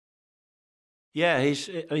Yeah,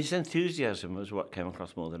 his enthusiasm was what came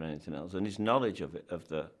across more than anything else, and his knowledge of it, of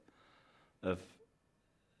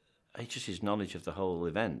just his knowledge of the whole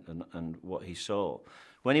event and what he saw.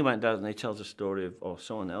 When he went down, and he tells a story of, or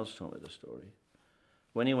someone else told me the story.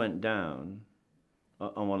 When he went down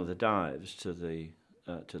on one of the dives to the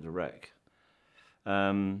wreck,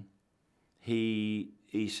 he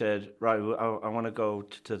said, right, I want to go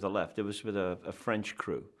to the left. It was with a French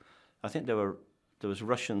crew. I think there was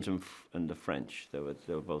Russians and the French. They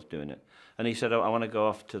were both doing it. And he said, oh, I want to go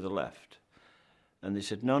off to the left. And they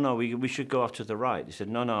said, no, we should go off to the right. He said,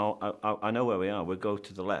 no, I know where we are. We'll go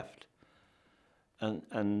to the left.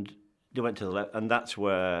 And they went to the left, and that's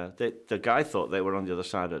where the guy thought they were on the other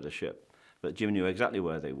side of the ship. But Jim knew exactly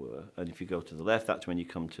where they were. And if you go to the left, that's when you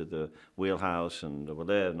come to the wheelhouse, and they were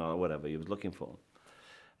there, or whatever he was looking for.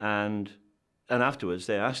 And afterwards,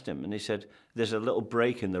 they asked him, and he said, there's a little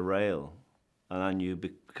break in the rail. And I knew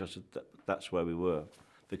because of that's where we were,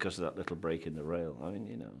 because of that little break in the rail. I mean,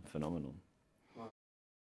 you know, phenomenal. Wow.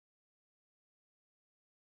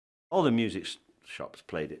 All the music shops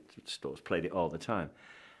played it, stores played it all the time.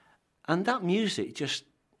 And that music just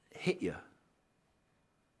hit you.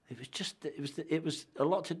 It was a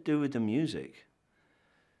lot to do with the music.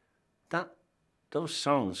 Those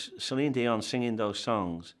songs, Celine Dion singing those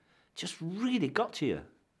songs, just really got to you.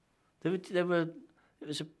 It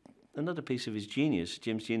was another piece of his genius,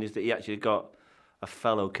 Jim's genius, that he actually got a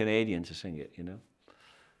fellow Canadian to sing it, you know,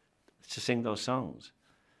 to sing those songs,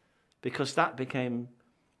 because that became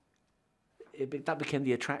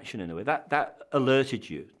the attraction in a way. That alerted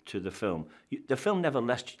you to the film. The film never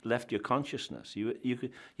left your consciousness. You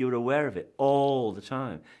were aware of it all the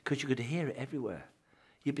time because you could hear it everywhere.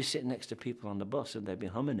 You'd be sitting next to people on the bus and they'd be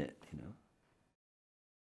humming it, you know.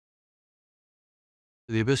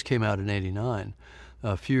 The Abyss came out in '89.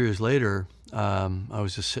 A few years later, I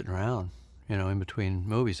was just sitting around, you know, in between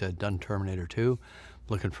movies. I'd done Terminator 2,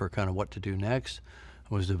 looking for kind of what to do next.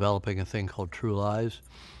 I was developing a thing called True Lies.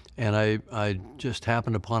 And I just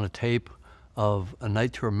happened upon a tape of A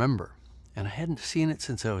Night to Remember. And I hadn't seen it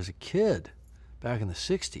since I was a kid, back in the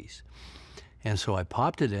 60s. And so I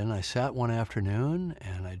popped it in, I sat one afternoon,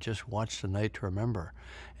 and I just watched A Night to Remember.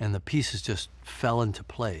 And the pieces just fell into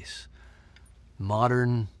place.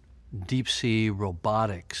 Modern deep sea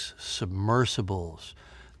robotics, submersibles,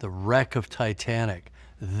 the wreck of Titanic,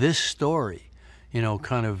 this story, you know,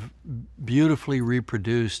 kind of beautifully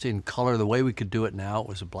reproduced in color the way we could do it now. It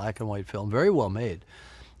was a black and white film, very well made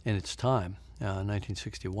in its time,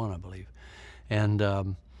 1961, I believe. And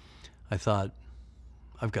I thought,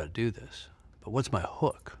 I've got to do this, but what's my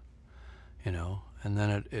hook, you know? And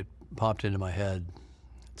then it popped into my head,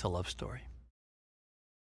 it's a love story.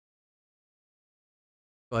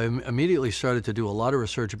 I immediately started to do a lot of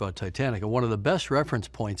research about Titanic, and one of the best reference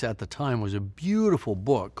points at the time was a beautiful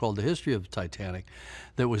book called The History of Titanic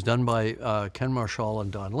that was done by Ken Marshall and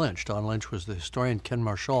Don Lynch. Don Lynch was the historian. Ken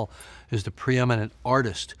Marshall is the preeminent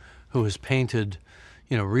artist who has painted,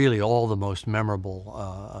 you know, really all the most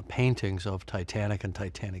memorable paintings of Titanic and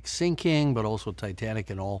Titanic sinking, but also Titanic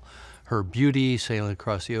in all her beauty, sailing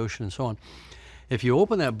across the ocean and so on. If you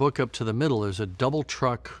open that book up to the middle, there's a double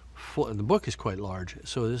truck. The book is quite large,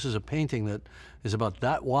 so this is a painting that is about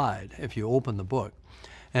that wide if you open the book.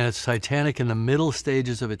 And it's Titanic in the middle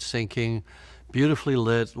stages of its sinking, beautifully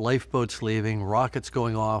lit, lifeboats leaving, rockets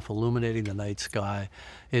going off, illuminating the night sky.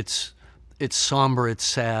 It's somber, it's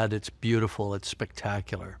sad, it's beautiful, it's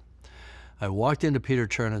spectacular. I walked into Peter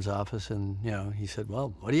Chernon's office and, you know, he said,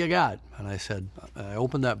 well, what do you got? And I said, I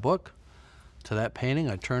opened that book to that painting,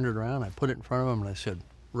 I turned it around, I put it in front of him, and I said,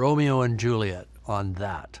 Romeo and Juliet on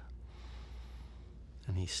that.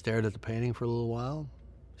 And he stared at the painting for a little while.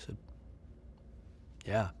 He said,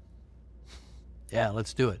 yeah,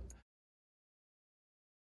 let's do it.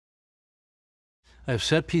 I have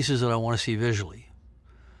set pieces that I want to see visually.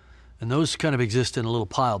 And those kind of exist in a little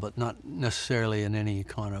pile, but not necessarily in any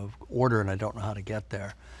kind of order, and I don't know how to get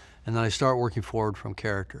there. And then I start working forward from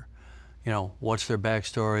character. You know, what's their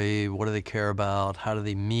backstory? What do they care about? How do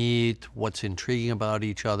they meet? What's intriguing about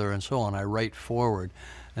each other, and so on. I write forward,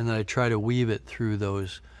 and then I try to weave it through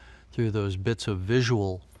those bits of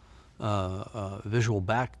visual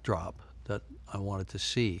backdrop that I wanted to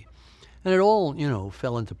see, and it all, you know,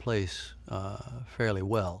 fell into place fairly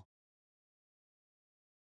well.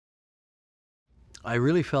 I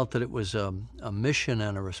really felt that it was a mission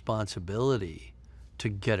and a responsibility to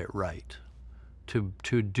get it right,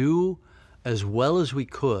 to do as well as we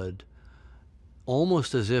could,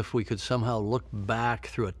 almost as if we could somehow look back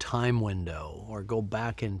through a time window or go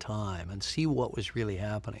back in time and see what was really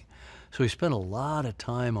happening. So we spent a lot of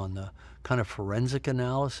time on the kind of forensic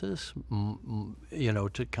analysis, you know,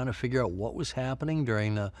 to kind of figure out what was happening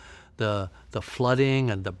during the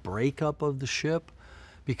flooding and the breakup of the ship,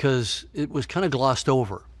 because it was kind of glossed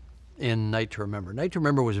over in Night to Remember. Night to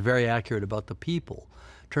Remember was very accurate about the people.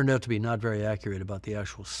 Turned out to be not very accurate about the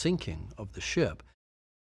actual sinking of the ship.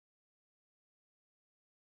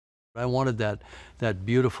 I wanted that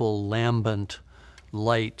beautiful lambent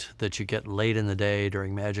light that you get late in the day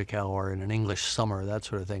during magic hour in an English summer, that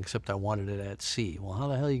sort of thing, except I wanted it at sea. Well, how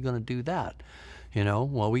the hell are you going to do that? You know,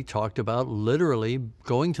 well, we talked about literally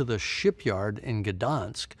going to the shipyard in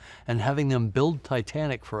Gdansk and having them build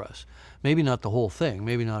Titanic for us. Maybe not the whole thing,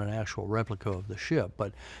 maybe not an actual replica of the ship,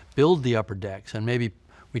 but build the upper decks. And maybe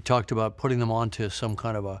we talked about putting them onto some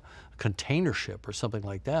kind of a container ship or something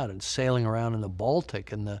like that and sailing around in the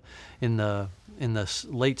Baltic in the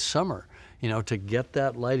late summer, you know, to get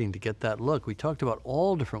that lighting, to get that look. We talked about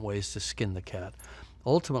all different ways to skin the cat.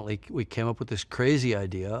 Ultimately, we came up with this crazy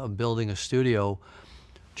idea of building a studio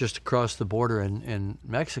just across the border in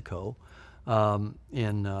Mexico,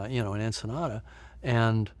 in Ensenada,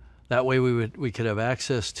 and that way we could have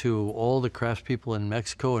access to all the craftspeople in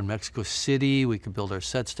Mexico and Mexico City. We could build our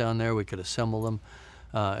sets down there. We could assemble them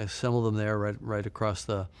there right across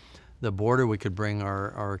the border. We could bring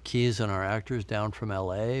our keys and our actors down from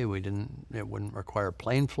LA. It wouldn't require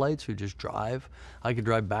plane flights. We'd just drive. I could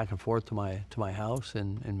drive back and forth to my house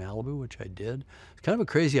in Malibu, which I did. It's kind of a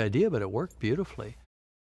crazy idea, but it worked beautifully.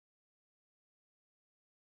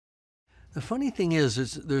 The funny thing is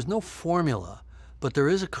there's no formula, but there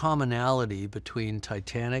is a commonality between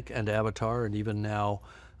Titanic and Avatar, and even now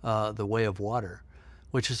The Way of Water,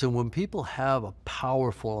 which is that when people have a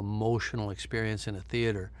powerful emotional experience in a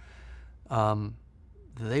theater,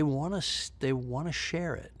 they want to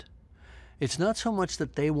share it. It's not so much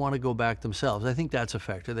that they want to go back themselves. I think that's a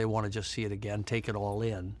factor. They want to just see it again, take it all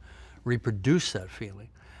in, reproduce that feeling.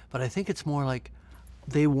 But I think it's more like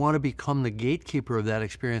they want to become the gatekeeper of that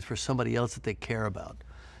experience for somebody else that they care about.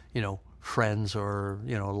 You know, friends or,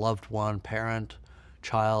 you know, a loved one, parent,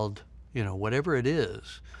 child, you know, whatever it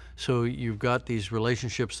is. So you've got these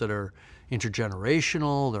relationships that are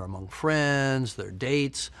intergenerational, they're among friends, they're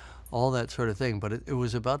dates, all that sort of thing. But it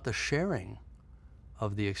was about the sharing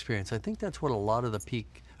of the experience. I think that's what a lot of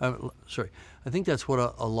I think that's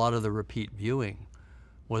what a lot of the repeat viewing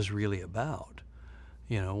was really about.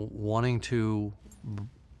 You know, wanting to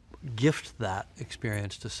gift that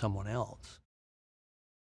experience to someone else.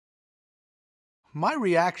 My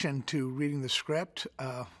reaction to reading the script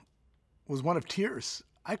was one of tears.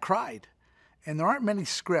 I cried. And there aren't many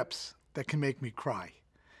scripts that can make me cry.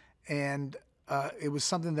 And it was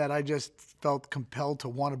something that I just felt compelled to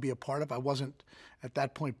want to be a part of. I wasn't, at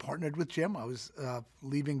that point, partnered with Jim. I was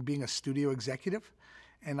leaving being a studio executive.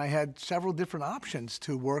 And I had several different options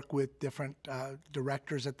to work with different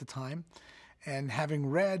directors at the time. And having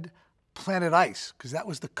read Planet Ice, because that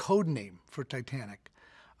was the code name for Titanic,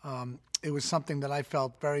 it was something that I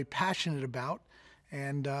felt very passionate about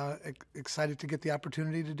and excited to get the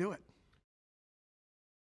opportunity to do it.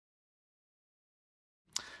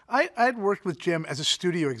 I had worked with Jim as a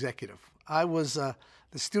studio executive. I was the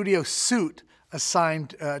studio suit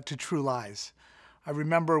assigned to True Lies. I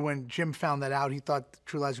remember when Jim found that out, he thought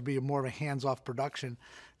True Lies would be more of a hands-off production,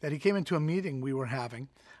 that he came into a meeting we were having.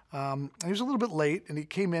 And he was a little bit late, and he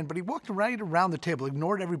came in, but he walked right around the table,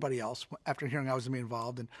 ignored everybody else after hearing I was going to be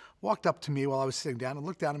involved, and walked up to me while I was sitting down and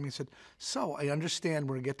looked down at me and said, "So, I understand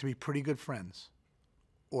we're going to get to be pretty good friends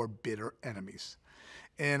or bitter enemies."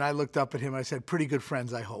 And I looked up at him and I said, "Pretty good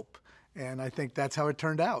friends, I hope." And I think that's how it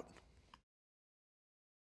turned out.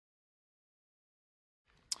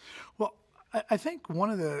 Well, I think one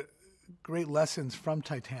of the great lessons from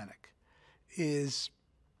Titanic is,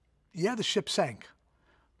 yeah, the ship sank.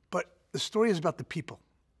 But the story is about the people.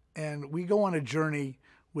 And we go on a journey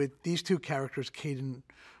with these two characters, Kate and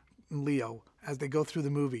Leo, as they go through the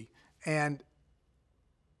movie. And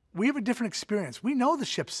we have a different experience. We know the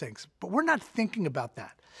ship sinks, but we're not thinking about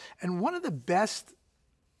that. And one of the best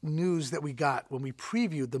news that we got when we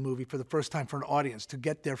previewed the movie for the first time for an audience to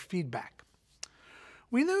get their feedback,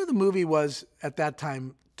 we knew the movie was, at that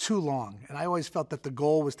time, too long. And I always felt that the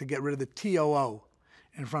goal was to get rid of the TOO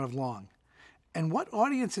in front of long. And what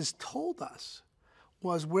audiences told us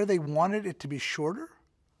was where they wanted it to be shorter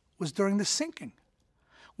was during the sinking,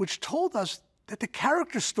 which told us that the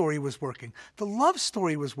character story was working, the love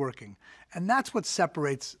story was working, and that's what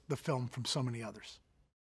separates the film from so many others.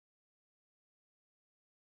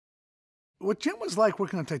 What Jim was like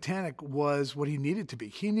working on Titanic was what he needed to be.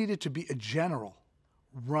 He needed to be a general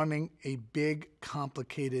running a big,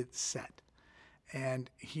 complicated set. And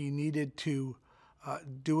he needed to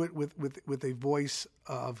do it with a voice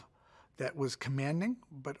that was commanding,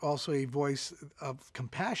 but also a voice of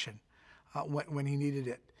compassion when he needed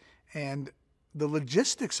it. And the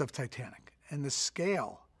logistics of Titanic and the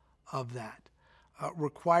scale of that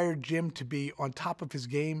required Jim to be on top of his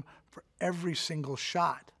game for every single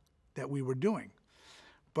shot that we were doing.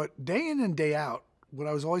 But day in and day out, what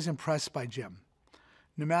I was always impressed by Jim,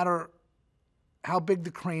 no matter how big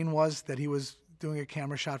the crane was that he was doing a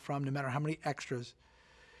camera shot from, no matter how many extras,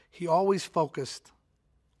 he always focused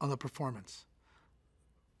on the performance,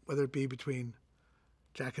 whether it be between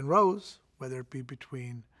Jack and Rose, whether it be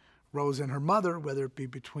between Rose and her mother, whether it be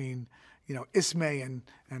between, Ismay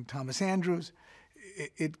and Thomas Andrews.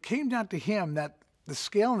 It came down to him that the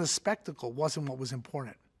scale and the spectacle wasn't what was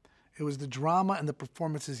important. It was the drama and the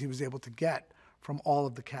performances he was able to get from all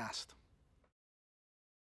of the cast.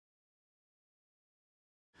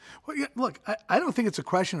 Well, yeah, look, I don't think it's a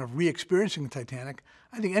question of re-experiencing Titanic.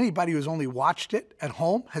 I think anybody who's only watched it at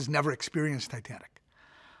home has never experienced Titanic.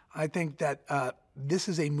 I think that this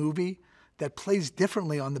is a movie that plays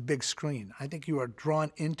differently on the big screen. I think you are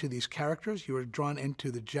drawn into these characters. You are drawn into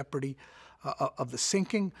the jeopardy of the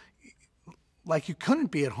sinking like you couldn't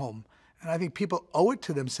be at home. And I think people owe it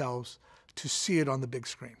to themselves to see it on the big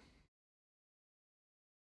screen.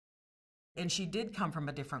 And she did come from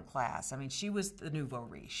a different class. I mean, she was the nouveau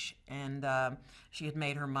riche, and she had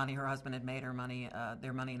made her money. Her husband had made her money,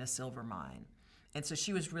 their money in a silver mine, and so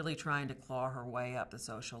she was really trying to claw her way up the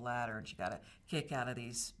social ladder. And she got a kick out of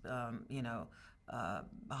these,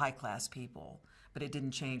 high-class people. But it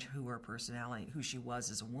didn't change who her personality, who she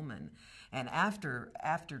was as a woman. And after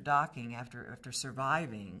docking, after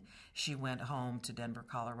surviving, she went home to Denver,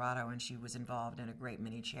 Colorado, and she was involved in a great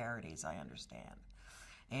many charities, I understand.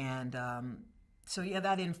 And so, yeah,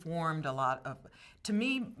 that informed a lot of, to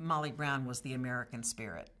me, Molly Brown was the American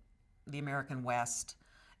spirit, the American West,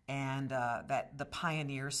 and that the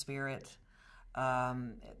pioneer spirit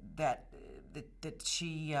that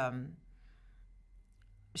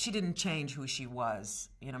she didn't change who she was.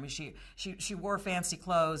 I mean, she wore fancy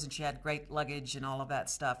clothes and she had great luggage and all of that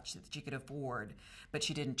stuff that she could afford, but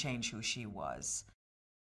she didn't change who she was.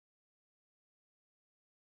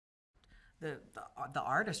 The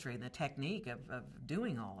artistry and the technique of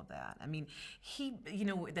doing all of that. I mean,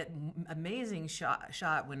 that amazing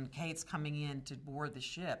shot when Kate's coming in to board the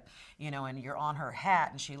ship, and you're on her hat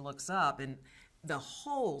and she looks up and the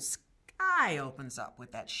whole sky opens up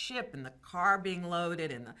with that ship and the car being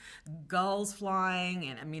loaded and the gulls flying.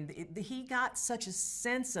 And I mean, he got such a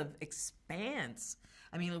sense of expanse.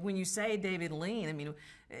 I mean, when you say David Lean, I mean,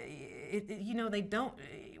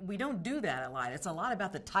 we don't do that a lot. It's a lot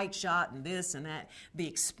about the tight shot and this and that, the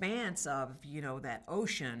expanse of, that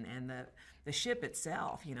ocean and the ship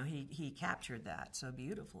itself. He captured that so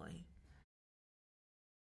beautifully.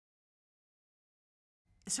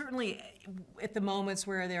 Certainly at the moments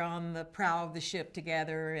where they're on the prow of the ship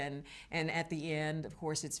together and at the end, of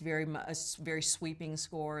course, it's a very sweeping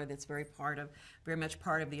score that's very much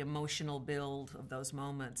part of the emotional build of those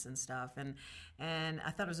moments and stuff. And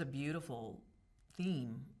I thought it was a beautiful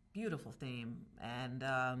theme. And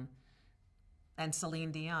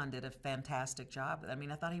Celine Dion did a fantastic job. I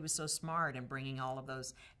mean, I thought he was so smart in bringing all of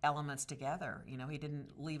those elements together. He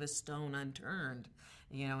didn't leave a stone unturned,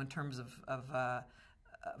 in terms of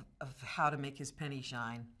how to make his penny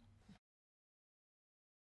shine.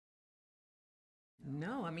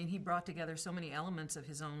 No, I mean, he brought together so many elements of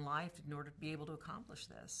his own life in order to be able to accomplish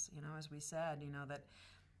this. As we said, that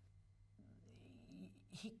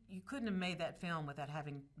you couldn't have made that film without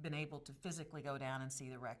having been able to physically go down and see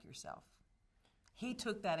the wreck yourself. He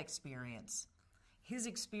took that experience, his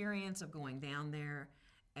experience of going down there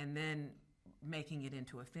and then making it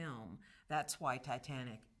into a film. That's why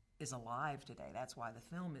Titanic is alive today. That's why the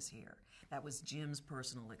film is here. That was Jim's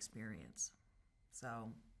personal experience.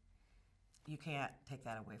 So you can't take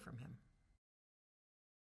that away from him.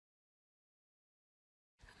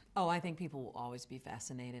 Oh, I think people will always be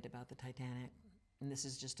fascinated about the Titanic, and this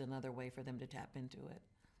is just another way for them to tap into it.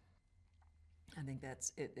 I think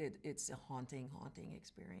that's it. It's a haunting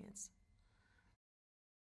experience.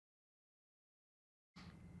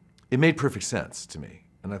 It made perfect sense to me,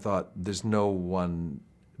 and I thought there's no one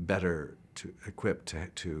better equipped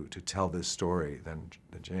to tell this story than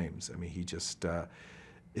James. I mean, he just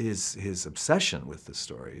his obsession with this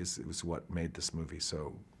story was what made this movie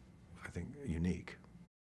so, I think, unique.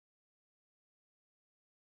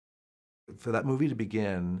 For that movie to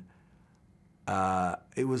begin,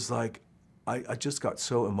 it was like I just got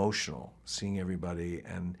so emotional seeing everybody,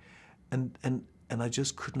 and I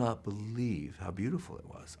just could not believe how beautiful it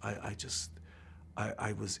was.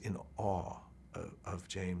 I was in awe of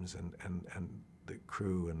James and the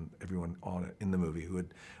crew and everyone on it in the movie who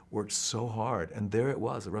had worked so hard. And there it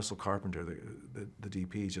was, Russell Carpenter, the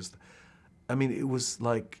DP. Just, I mean, it was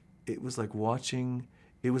like watching.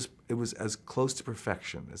 It was as close to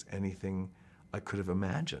perfection as anything I could have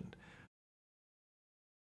imagined.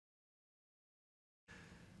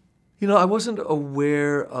 You know, I wasn't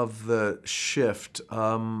aware of the shift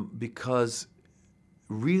because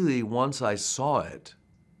really once I saw it,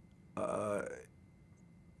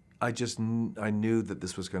 I knew that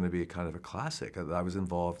this was going to be a kind of a classic. I was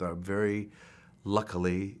involved. I very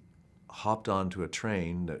luckily hopped onto a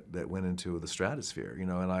train that went into the stratosphere, you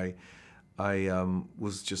know, and I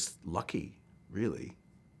was just lucky, really,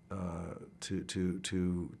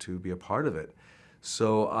 to be a part of it.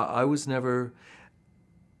 So I was never,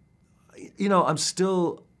 you know, I'm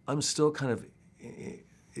still kind of,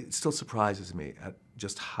 it still surprises me at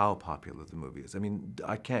just how popular the movie is. I mean,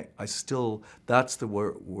 that's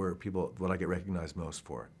where people, what I get recognized most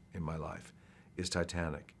for in my life is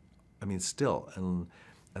Titanic. I mean, still, and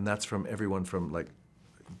that's from everyone from like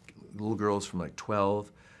little girls from like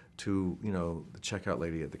 12 to, you know, the checkout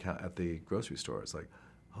lady at the grocery store. It's like,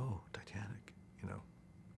 oh, Titanic, you know.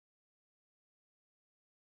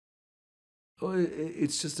 Well,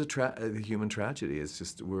 it's just a human tragedy. It's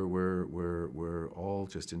just we're all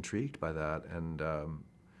just intrigued by that,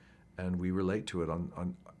 and we relate to it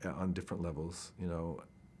on different levels. You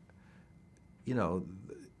know,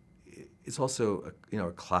 it's also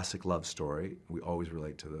a classic love story. We always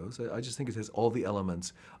relate to those. I just think it has all the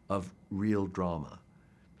elements of real drama,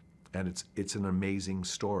 and it's an amazing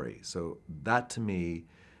story. So that to me,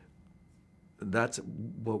 that's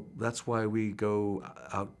why we go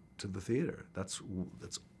out to the theater.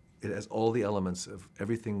 It has all the elements of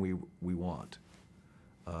everything we want,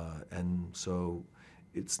 and so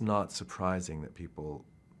it's not surprising that people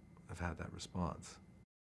have had that response.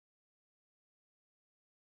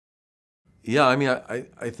 Yeah, I mean,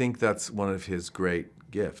 I think that's one of his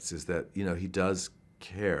great gifts is that, you know, he does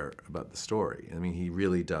care about the story. I mean, he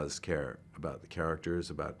really does care about the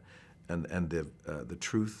characters, and the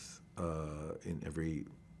truth in every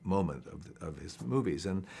moment of his movies,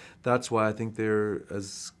 and that's why I think they're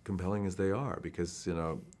as compelling as they are, because, you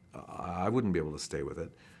know, I wouldn't be able to stay with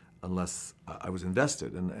it unless I was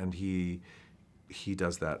invested, and he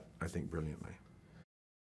does that, I think, brilliantly.